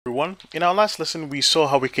everyone. In our last lesson, we saw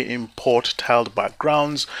how we can import tiled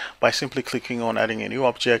backgrounds by simply clicking on adding a new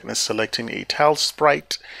object and selecting a tile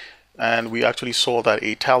sprite. And we actually saw that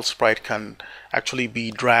a tile sprite can actually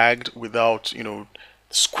be dragged without,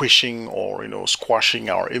 squishing or, squashing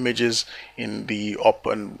our images in the up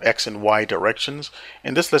and X and Y directions.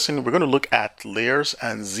 In this lesson, we're going to look at layers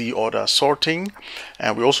and Z order sorting.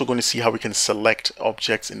 And we're also going to see how we can select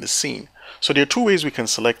objects in the scene. So there are two ways we can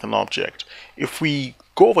select an object. If we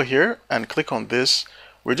go over here and click on this,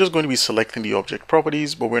 we're just going to be selecting the object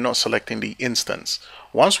properties, but we're not selecting the instance.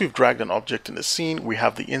 Once we've dragged an object in the scene, we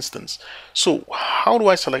have the instance. So how do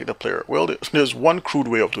I select the player? Well, there's one crude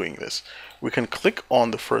way of doing this. We can click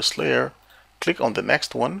on the first layer, click on the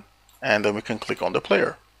next one, and then we can click on the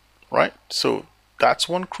player, right? So that's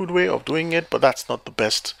one crude way of doing it, but that's not the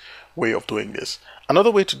best way of doing this.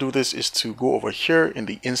 Another way to do this is to go over here in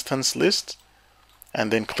the instance list and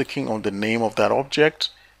then clicking on the name of that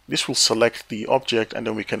object. This will select the object and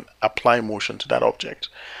then we can apply motion to that object.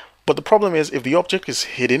 But the problem is, if the object is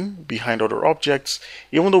hidden behind other objects,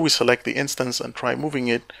 even though we select the instance and try moving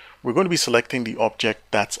it, we're going to be selecting the object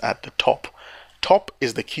that's at the top. Top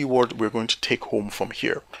is the keyword we're going to take home from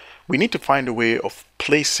here. We need to find a way of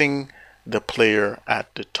placing the player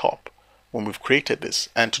at the top when we've created this.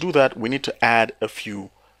 And to do that, we need to add a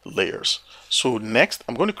few layers. So next,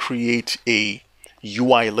 I'm going to create a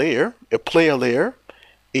UI layer, a player layer,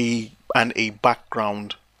 and a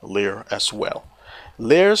background layer as well.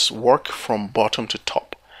 Layers work from bottom to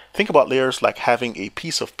top. Think about layers like having a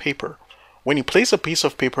piece of paper. When you place a piece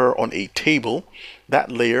of paper on a table,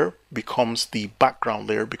 that layer becomes the background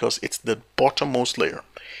layer because it's the bottommost layer.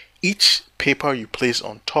 Each paper you place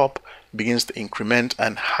on top begins to increment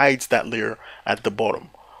and hides that layer at the bottom.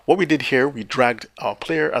 What we did here, we dragged our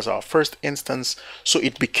player as our first instance, so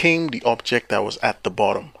it became the object that was at the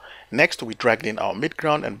bottom. Next, we dragged in our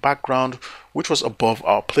midground and background, which was above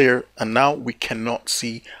our player, and now we cannot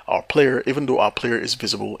see our player even though our player is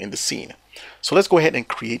visible in the scene. So let's go ahead and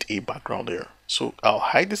create a background layer. So I'll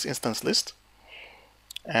hide this instance list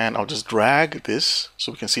and I'll just drag this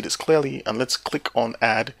so we can see this clearly, and let's click on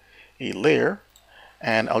add a layer,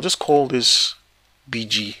 and I'll just call this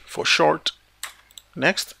BG for short.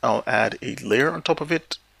 Next, I'll add a layer on top of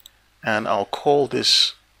it and I'll call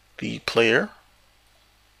this the player.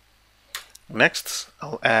 Next,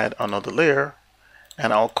 I'll add another layer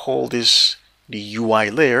and I'll call this the UI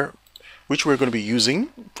layer, which we're going to be using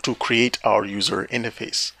to create our user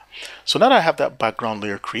interface. So now that I have that background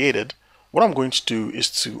layer created, what I'm going to do is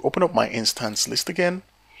to open up my instance list again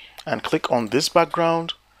and click on this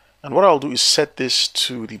background. And what I'll do is set this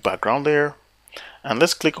to the background layer. And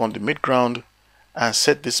let's click on the midground and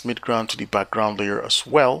set this midground to the background layer as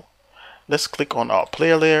well. Let's click on our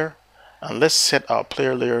player layer and let's set our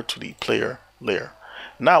player layer to the player layer.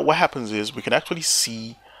 Now what happens is we can actually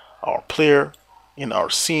see our player in our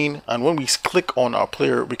scene, and when we click on our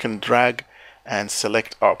player, we can drag and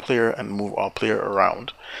select our player and move our player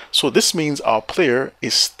around. So this means our player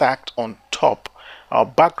is stacked on top, our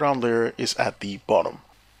background layer is at the bottom.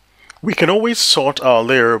 We can always sort our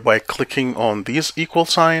layer by clicking on this equal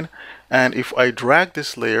sign, and if I drag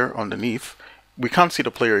this layer underneath, we can't see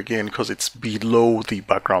the player again because it's below the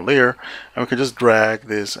background layer, and we can just drag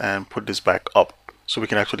this and put this back up so we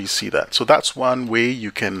can actually see that. So that's one way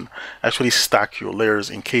you can actually stack your layers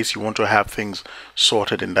in case you want to have things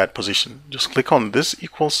sorted in that position. Just click on this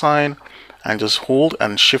equal sign and just hold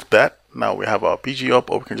and shift that. Now we have our PG up,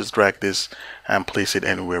 or we can just drag this and place it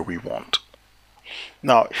anywhere we want.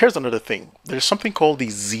 Now here's another thing. There's something called the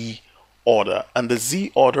Z order, and the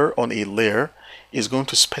Z order on a layer is going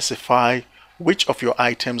to specify which of your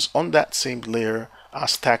items on that same layer are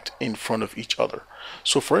stacked in front of each other.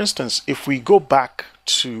 So for instance, if we go back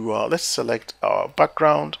to, let's select our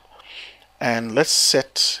background and let's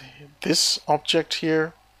set this object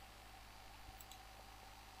here.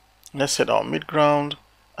 Let's set our midground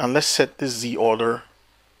and let's set this Z order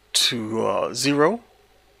to 0.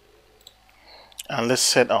 And let's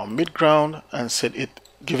set our midground and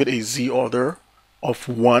give it a Z order of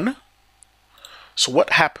 1. So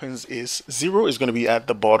what happens is 0 is going to be at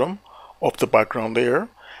the bottom of the background layer,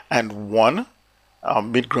 and 1, our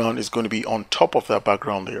midground, is going to be on top of that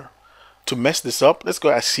background layer. To mess this up, let's go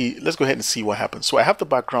ahead and see what happens. So I have the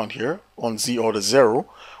background here on Z order 0,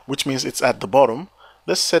 which means it's at the bottom.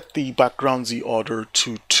 Let's set the background Z order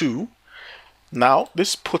to 2. Now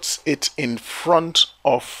this puts it in front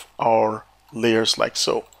of our layers like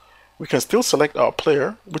so. We can still select our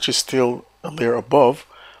player, which is still a layer above,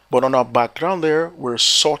 but on our background layer, we're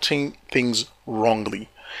sorting things wrongly.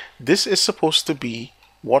 This is supposed to be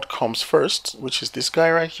what comes first, which is this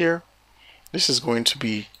guy right here. This is going to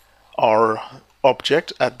be our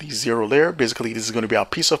object at the 0 layer. Basically, this is going to be our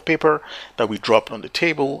piece of paper that we dropped on the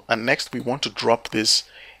table, and next we want to drop this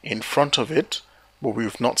in front of it, but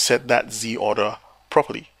we've not set that Z order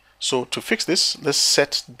properly. So to fix this, let's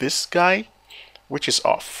set this guy, which is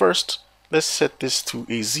our first, let's set this to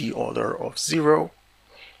a Z order of 0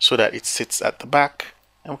 so that it sits at the back,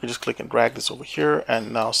 and we can just click and drag this over here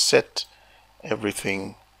and now set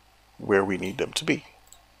everything where we need them to be.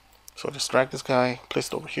 So just drag this guy, place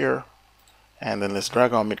it over here, and then let's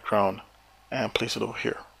drag our mid-crown and place it over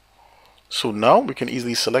here. So now we can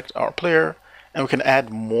easily select our player, and we can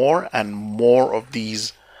add more and more of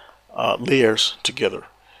these layers together.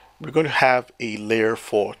 We're going to have a layer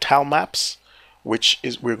for tile maps, which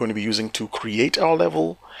is we're going to be using to create our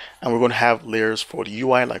level, and we're going to have layers for the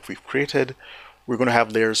UI like we've created. We're going to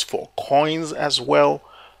have layers for coins as well,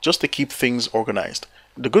 just to keep things organized.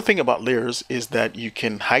 The good thing about layers is that you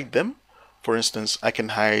can hide them. For instance, I can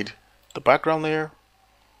hide the background layer.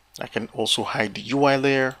 I can also hide the UI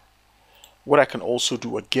layer. What I can also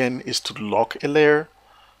do again is to lock a layer.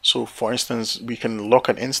 So for instance, we can lock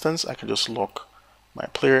an instance. I can just lock my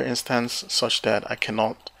player instance such that I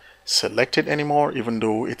cannot select it anymore, even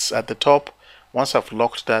though it's at the top. Once I've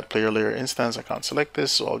locked that player layer instance, I can't select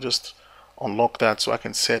this, so I'll just unlock that so I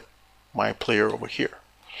can set my player over here.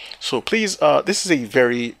 So please, this is a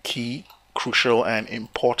very key, crucial, and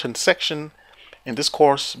important section in this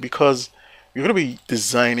course, because we're going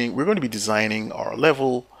to be designing our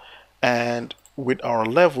level, and with our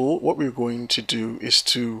level, what we're going to do is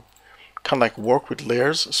to kind of like work with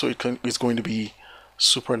layers, so it's going to be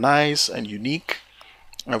super nice and unique.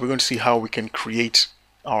 And we're going to see how we can create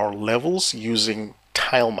our levels using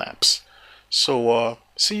tile maps. So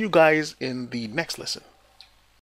see you guys in the next lesson.